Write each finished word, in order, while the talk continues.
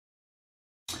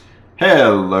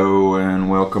Hello and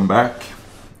welcome back.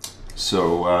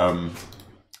 So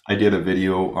I did a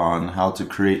video on how to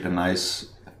create a nice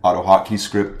auto hotkey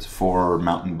script for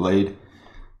Mount&Blade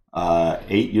 8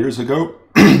 years ago.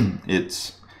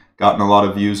 It's gotten a lot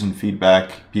of views and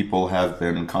feedback. People have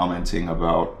been commenting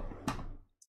about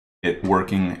it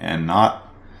working and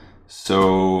not.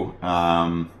 So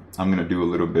I'm going to do a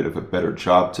little bit of a better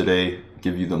job today,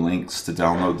 give you the links to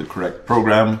download the correct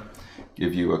program,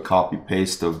 give you a copy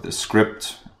paste of the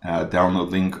script,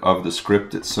 download link of the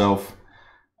script itself,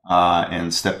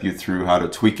 and step you through how to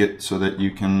tweak it so that you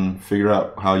can figure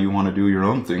out how you want to do your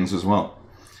own things as well.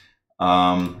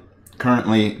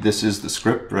 Currently, this is the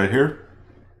script right here.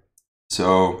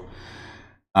 So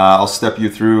I'll step you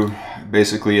through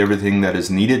basically everything that is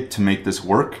needed to make this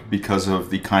work because of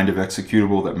the kind of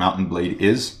executable that Mount&Blade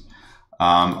is.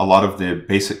 A lot of the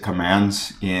basic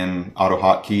commands in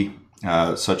AutoHotkey,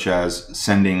 such as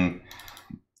sending,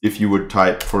 if you would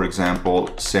type, for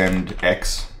example, send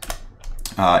X,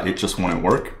 it just wouldn't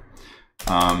work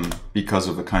because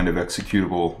of the kind of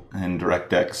executable in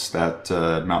DirectX that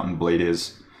Mount&Blade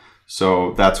is.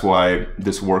 So that's why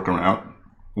this workaround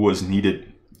was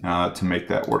needed to make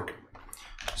that work.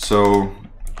 So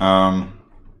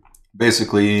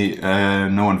basically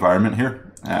no environment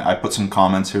here. I put some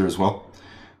comments here as well.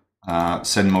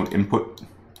 Send mode input,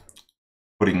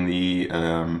 putting the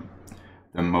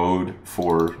mode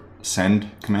for send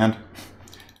command,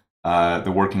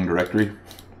 the working directory.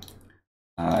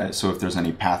 So if there's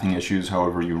any pathing issues,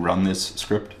 however you run this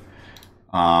script,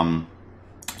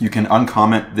 you can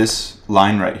uncomment this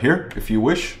line right here if you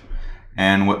wish.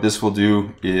 And what this will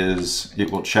do is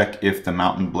it will check if the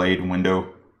Mount&Blade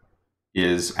window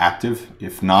is active.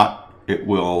 If not, it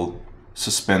will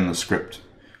suspend the script.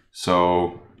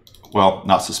 So, well,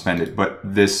 not suspend it, but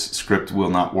this script will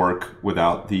not work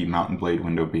without the Mount&Blade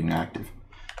window being active.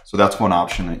 So that's one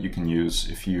option that you can use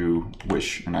if you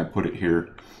wish, and I put it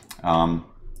here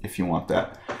if you want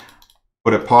that.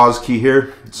 Put a pause key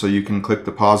here, so you can click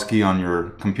the pause key on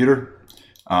your computer,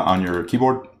 on your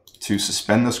keyboard, to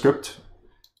suspend the script.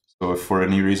 So if for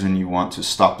any reason you want to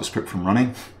stop the script from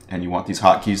running and you want these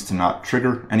hotkeys to not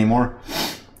trigger anymore,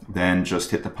 then just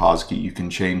hit the pause key. You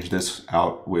can change this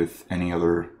out with any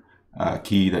other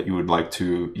key that you would like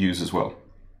to use as well.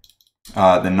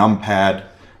 The numpad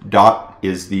dot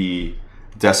is the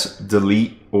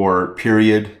delete or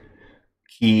period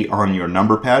key on your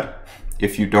number pad.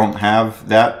 If you don't have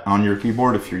that on your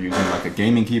keyboard, if you're using like a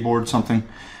gaming keyboard or something,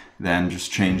 then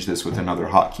just change this with another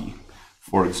hotkey.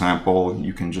 For example,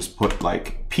 you can just put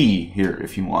like P here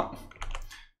if you want.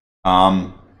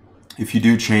 If you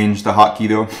do change the hotkey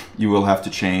though, you will have to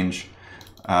change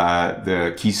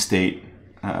the key state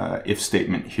if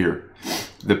statement here.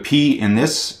 The P in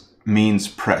this means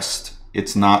pressed.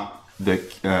 It's not the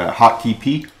hotkey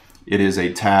P. It is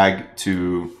a tag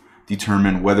to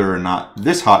determine whether or not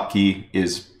this hotkey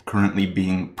is currently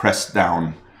being pressed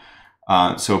down.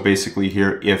 So basically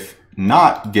here, if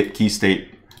not get key state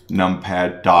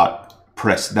numpad dot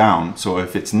press down. So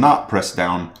if it's not pressed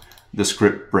down, the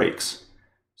script breaks.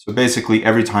 So basically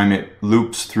every time it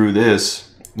loops through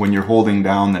this, when you're holding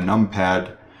down the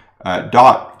numpad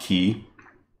dot key,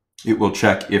 it will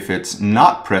check if it's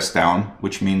not pressed down,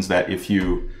 which means that if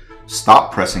you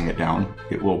stop pressing it down,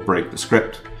 it will break the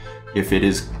script. If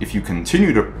you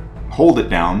continue to hold it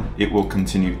down, it will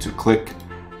continue to click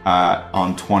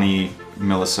on 20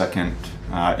 millisecond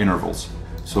intervals.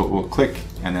 So it will click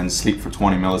and then sleep for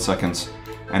 20 milliseconds,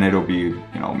 and it'll be,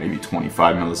 you know, maybe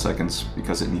 25 milliseconds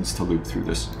because it needs to loop through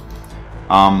this.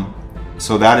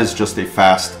 So that is just a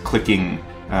fast clicking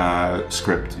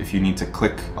script. If you need to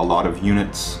click a lot of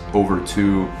units over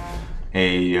to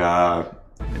a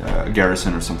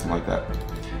garrison or something like that.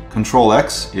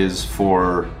 Ctrl-X is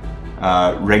for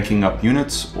ranking up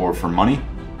units or for money.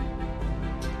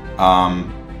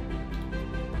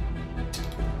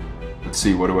 Let's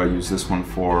see, what do I use this one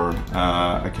for?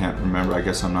 I can't remember. I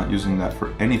guess I'm not using that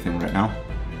for anything right now.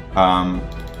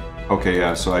 Okay,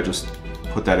 yeah, so I just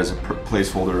put that as a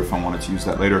placeholder if I wanted to use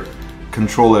that later.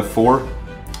 Ctrl-F4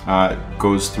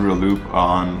 goes through a loop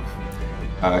on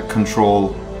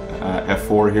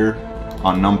Ctrl-F4 here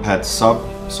on numpad sub.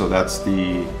 So that's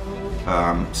the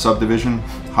subdivision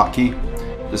hotkey.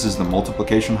 This is the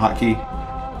multiplication hotkey.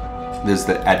 This is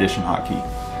the addition hotkey.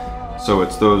 So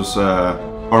it's those,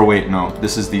 or wait, no,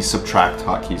 this is the subtract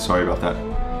hotkey. Sorry about that.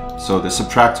 So the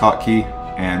subtract hotkey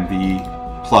and the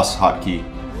plus hotkey,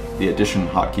 the addition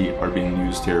hotkey, are being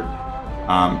used here.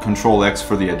 Ctrl-X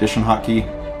for the addition hotkey,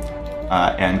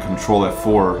 and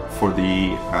Ctrl-F4 for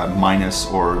the minus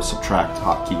or subtract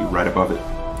hotkey right above it.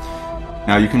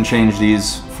 Now you can change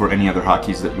these for any other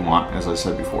hotkeys that you want, as I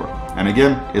said before. And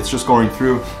again, it's just going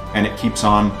through and it keeps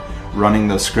on running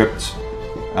the script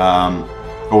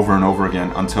over and over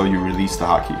again until you release the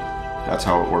hotkey. That's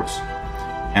how it works.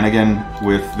 And again,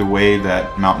 with the way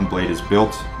that Mount&Blade is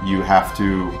built, you have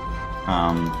to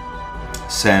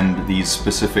send these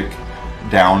specific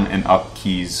down and up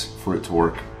keys for it to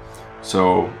work.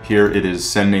 So here it is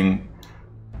sending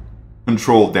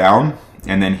Control down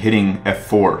and then hitting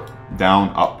F4, down,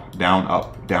 up, down,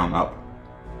 up, down, up.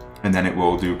 And then it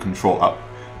will do Control up.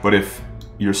 But if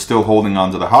you're still holding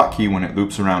onto the hotkey when it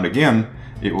loops around again,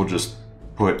 it will just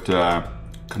put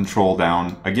Control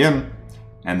down again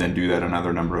and then do that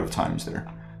another number of times there.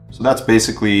 So that's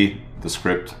basically the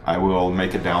script. I will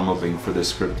make a download link for this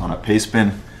script on a paste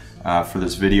bin for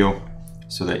this video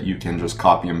so that you can just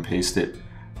copy and paste it.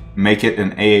 Make it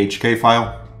an AHK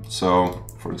file. So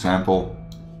for example,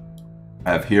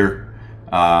 I have here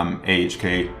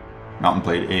AHK,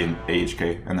 Mount&Blade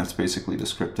AHK, and that's basically the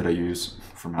script that I use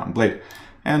for Mount&Blade.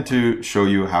 And to show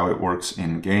you how it works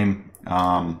in game,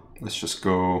 let's just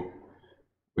go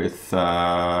with,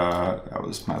 that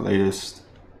was my latest.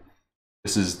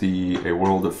 This is the A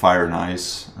World of Fire and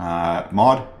Ice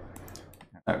mod,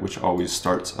 which always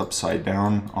starts upside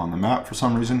down on the map for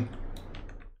some reason.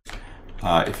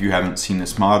 If you haven't seen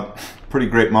this mod, pretty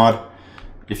great mod.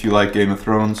 If you like Game of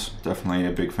Thrones, definitely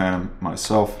a big fan of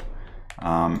myself.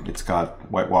 It's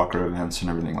got White Walker events and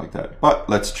everything like that. But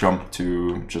let's jump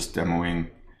to just demoing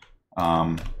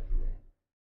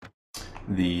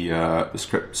the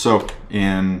script. So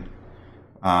in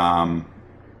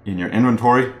your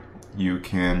inventory, you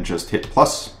can just hit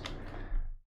plus.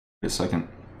 Wait a second,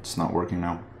 it's not working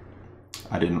now.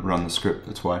 I didn't run the script,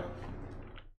 that's why.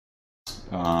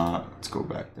 Let's go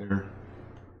back there.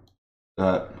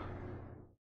 That.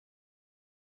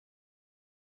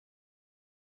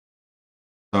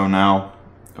 So now,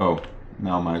 oh,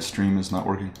 now my stream is not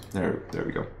working. There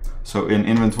we go. So in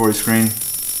inventory screen,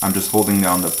 I'm just holding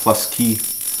down the plus key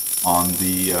on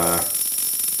the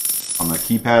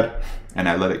keypad, and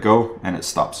I let it go, and it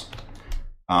stops.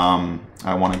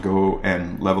 I want to go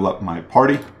and level up my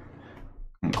party,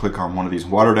 and click on one of these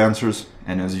water dancers,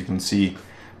 and as you can see,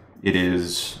 it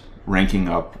is ranking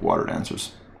up water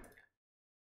dancers.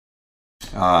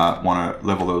 Want to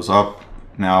level those up.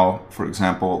 Now, for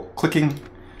example, clicking.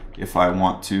 If I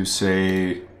want to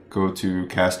say go to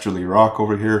Casterly Rock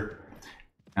over here,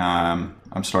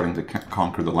 I'm starting to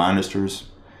conquer the Lannisters.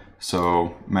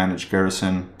 So manage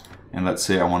garrison, and let's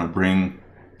say I want to bring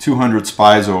 200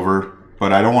 spies over,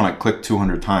 but I don't want to click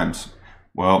 200 times.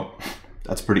 Well,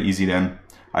 that's pretty easy then.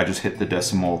 I just hit the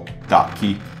decimal dot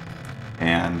key,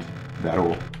 and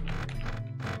that'll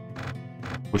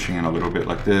pushing it a little bit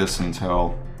like this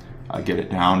until I get it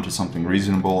down to something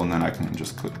reasonable, and then I can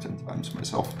just click 10 times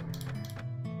myself.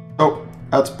 So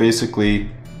that's basically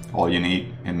all you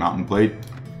need in Mount&Blade.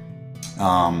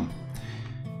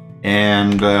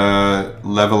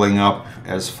 Leveling up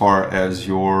as far as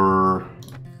your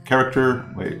character,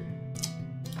 wait,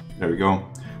 there we go.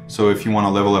 So if you want to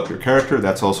level up your character,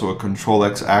 that's also a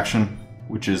Ctrl-X action,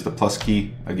 which is the plus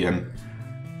key again.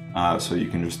 So you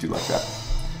can just do like that.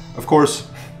 Of course,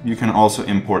 you can also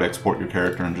import, export your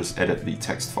character and just edit the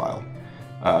text file,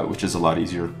 which is a lot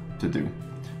easier to do.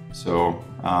 So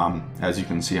as you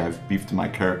can see, I've beefed my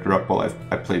character up. Well,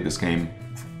 I played this game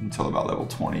until about level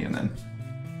 20 and then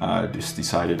just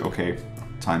decided, okay,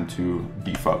 time to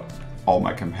beef up all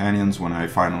my companions when I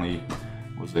finally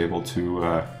was able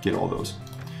to get all those.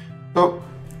 So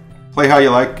play how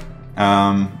you like.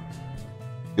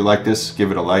 If you like this, give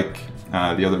it a like.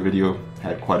 The other video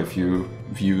had quite a few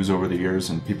views over the years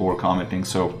and people were commenting,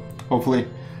 so hopefully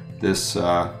this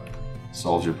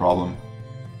solves your problem,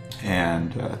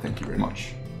 and thank you very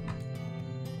much.